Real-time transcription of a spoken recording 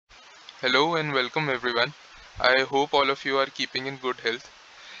Hello and welcome everyone. I hope all of you are keeping in good health.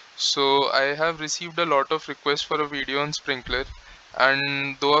 So I have received a lot of requests for a video on Sprinklr,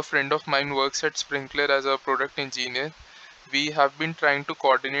 and though a friend of mine works at Sprinklr as a product engineer, we have been trying to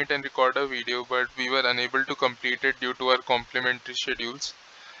coordinate and record a video, but we were unable to complete it due to our complementary schedules.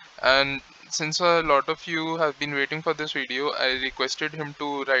 And since a lot of you have been waiting for this video, I requested him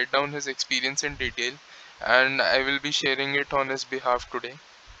to write down his experience in detail, and I will be sharing it on his behalf today.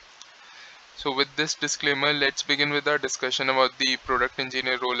 So with this disclaimer, let's begin with our discussion about the product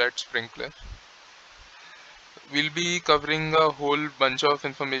engineer role at Sprinklr. We'll be covering a whole bunch of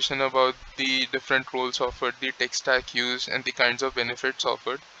information about the different roles offered, the tech stack used, and the kinds of benefits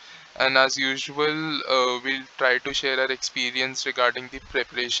offered. And as usual, we'll try to share our experience regarding the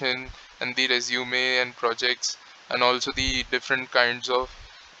preparation and the resume and projects, and also the different kinds of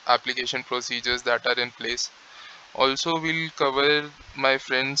application procedures that are in place. Also, we'll cover my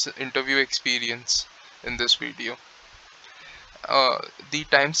friend's interview experience in this video. The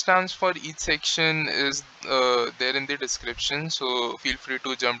timestamps for each section is there in the description, so feel free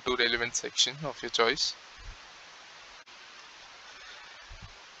to jump to relevant section of your choice.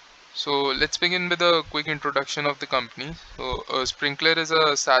 So let's begin with a quick introduction of the company. So Sprinklr is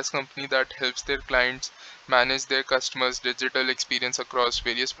a SaaS company that helps their clients manage their customers' digital experience across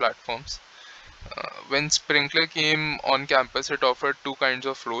various platforms. When Sprinklr came on campus, it offered two kinds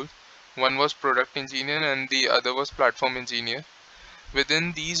of roles. One was product engineer and the other was platform engineer.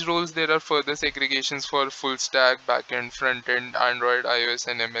 Within these roles, there are further segregations for full stack, backend, front-end, Android, iOS,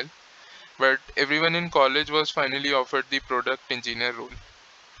 and ML. But everyone in college was finally offered the product engineer role.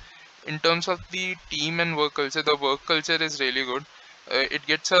 In terms of the team and work culture, the work culture is really good. It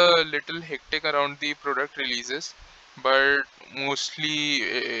gets a little hectic around the product releases, but mostly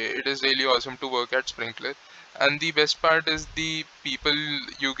it is really awesome to work at Sprinklr. And the best part is the people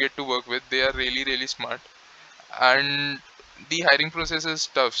you get to work with. They are really, really smart. And the hiring process is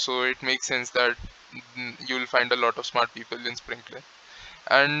tough, so it makes sense that you'll find a lot of smart people in Sprinklr.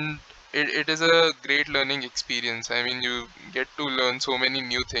 And it is a great learning experience. I mean, you get to learn so many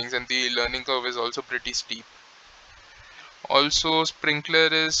new things, and the learning curve is also pretty steep. Also,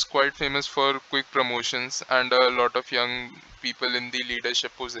 Sprinklr is quite famous for quick promotions and a lot of young people in the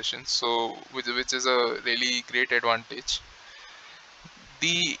leadership positions, so which is a really great advantage.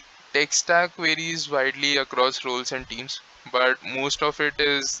 The tech stack varies widely across roles and teams, but most of it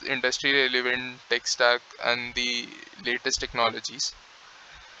is industry relevant tech stack and the latest technologies.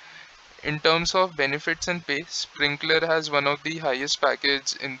 In terms of benefits and pay, Sprinklr has one of the highest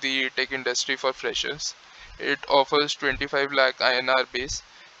package in the tech industry for freshers. It offers 25 lakh INR base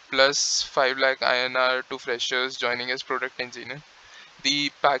plus 5 lakh INR to freshers joining as product engineer.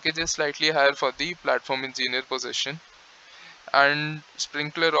 The package is slightly higher for the platform engineer position, and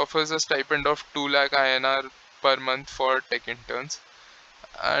Sprinklr offers a stipend of 2 lakh INR per month for tech interns.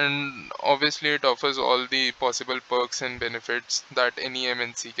 And obviously, it offers all the possible perks and benefits that any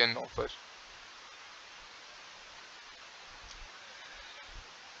MNC can offer.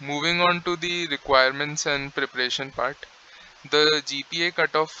 Moving on to the requirements and preparation part, the GPA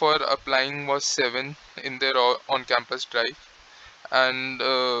cutoff for applying was 7 in their on campus drive. And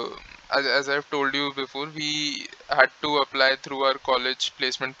as I've told you before, we had to apply through our college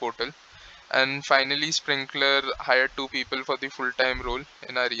placement portal. And finally, Sprinklr hired two people for the full-time role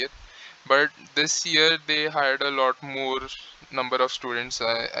in our year. But this year, they hired a lot more number of students.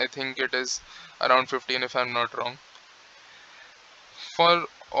 I think it is around 15 if I'm not wrong. For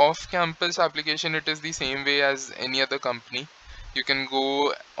off-campus application, it is the same way as any other company. You can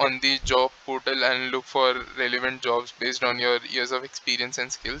go on the job portal and look for relevant jobs based on your years of experience and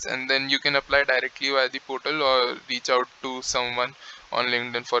skills, and then you can apply directly via the portal or reach out to someone on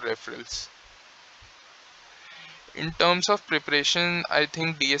LinkedIn for referrals. In terms of preparation, I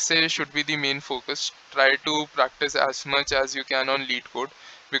think DSA should be the main focus. Try to practice as much as you can on lead code,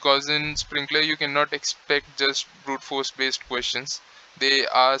 because in Sprinklr you cannot expect just brute force based questions. They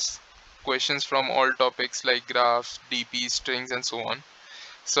ask questions from all topics like graphs, DP, strings, and so on.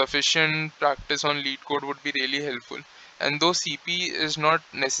 Sufficient practice on lead code would be really helpful. And though CP is not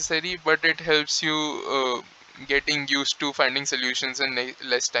necessary, but it helps you getting used to finding solutions in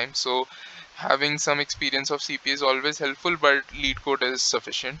less time. So having some experience of CP is always helpful, but lead code is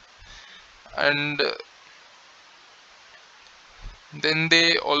sufficient. And then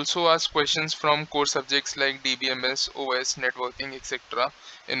they also ask questions from core subjects like DBMS, OS, networking, etc.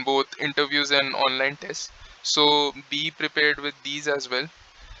 in both interviews and online tests. So be prepared with these as well.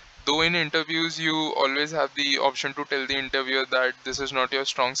 Though in interviews you always have the option to tell the interviewer that this is not your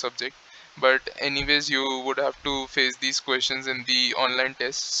strong subject, but anyways you would have to face these questions in the online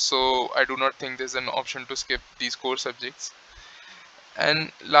tests, so I do not think there's an option to skip these core subjects.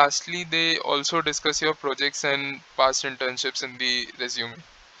 And lastly, they also discuss your projects and past internships in the resume.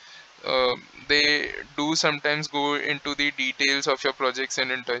 uh, they do sometimes go into the details of your projects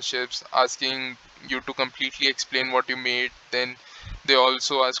and internships, asking you to completely explain what you made. Then they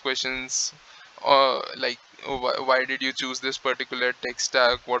also ask questions like, why did you choose this particular tech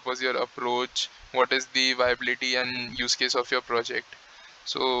stack? What was your approach? What is the viability and use case of your project?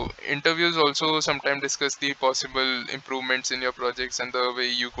 So interviews also sometimes discuss the possible improvements in your projects and the way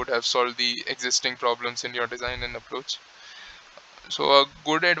you could have solved the existing problems in your design and approach. So a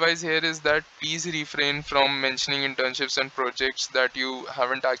good advice here is that please refrain from mentioning internships and projects that you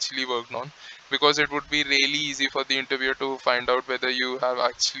haven't actually worked on, because it would be really easy for the interviewer to find out whether you have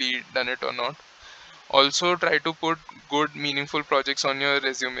actually done it or not. Also try to put good meaningful projects on your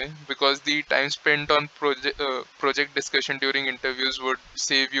resume, because the time spent on project discussion during interviews would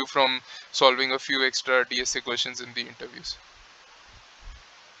save you from solving a few extra DSA questions in the interviews.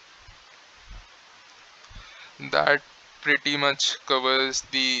 That pretty much covers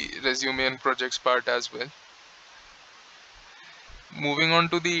the resume and projects part as well. Moving on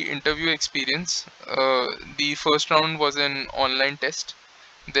to the interview experience, the first round was an online test.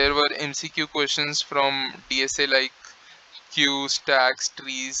 There were MCQ questions from DSA like queues, stacks,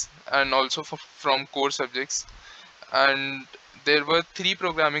 trees, and also from core subjects. And there were three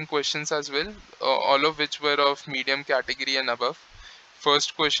programming questions as well, all of which were of medium category and above.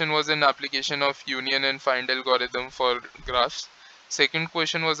 First question was an application of union and find algorithm for graphs. Second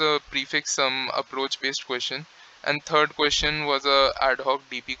question was a prefix sum approach based question. And third question was a ad hoc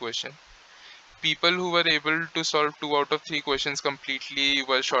DP question. People who were able to solve 2 out of 3 questions completely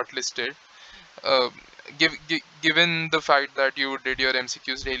were shortlisted. Uh, Given the fact that you did your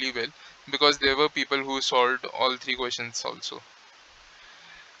MCQs really well, because there were people who solved all 3 questions also.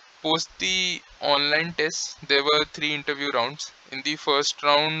 Post the online tests, there were 3 interview rounds. In the first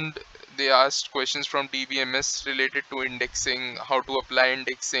round, they asked questions from DBMS related to indexing, how to apply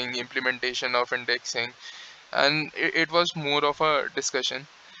indexing, implementation of indexing, and it was more of a discussion.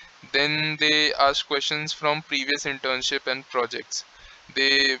 Then they asked questions from previous internship and projects.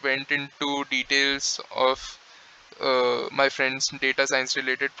 They went into details of my friend's data science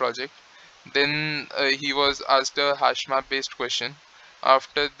related project. Then he was asked a hash map based question.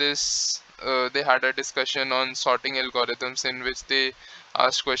 After this, they had a discussion on sorting algorithms, in which they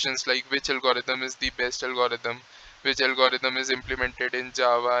asked questions like which algorithm is the best algorithm, which algorithm is implemented in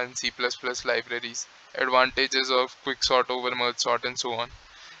Java and C++ libraries, advantages of quicksort over merge sort, and so on.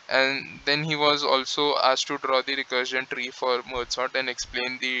 And then he was also asked to draw the recursion tree for merge sort and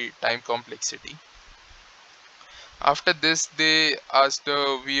explain the time complexity. After this, they asked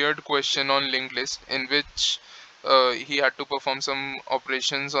a weird question on linked list, in which he had to perform some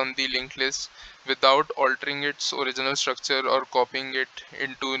operations on the linked list without altering its original structure or copying it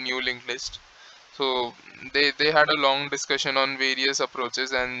into new linked list. So they had a long discussion on various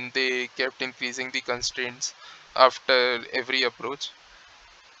approaches, and they kept increasing the constraints after every approach.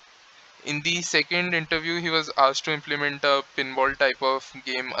 In the second interview, he was asked to implement a pinball type of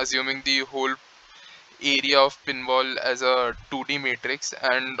game, assuming the whole area of pinball as a 2D matrix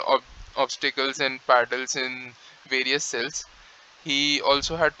and obstacles and paddles in various cells. He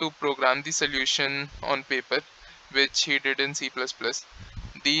also had to program the solution on paper, which he did in C++.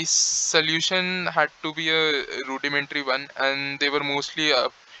 The solution had to be a rudimentary one, and they were mostly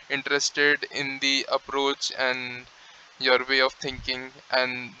interested in the approach and your way of thinking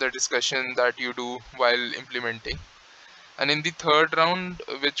and the discussion that you do while implementing. And in the third round,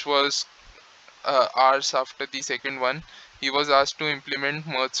 which was hours after the second one, he was asked to implement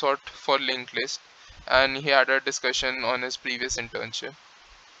merge sort for linked list, and he had a discussion on his previous internship.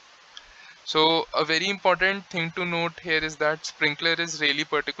 So a very important thing to note here is that Sprinklr is really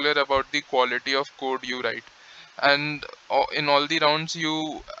particular about the quality of code you write, and in all the rounds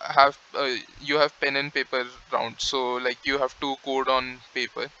you have pen and paper rounds. So like you have to code on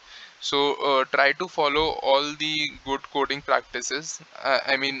paper. So try to follow all the good coding practices.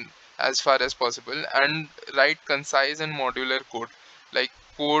 I mean, as far as possible, and write concise and modular code. Like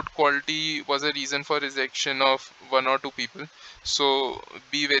code quality was a reason for rejection of 1 or 2 people. So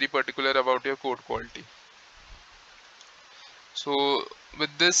be very particular about your code quality. So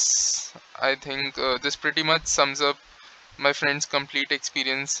with this, I think this pretty much sums up my friend's complete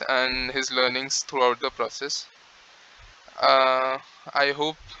experience and his learnings throughout the process. Uh, I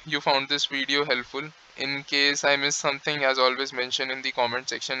hope you found this video helpful. In case I missed something, as always, mention in the comment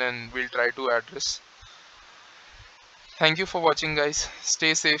section and we'll try to address. Thank you for watching, guys.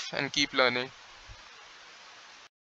 Stay safe and keep learning.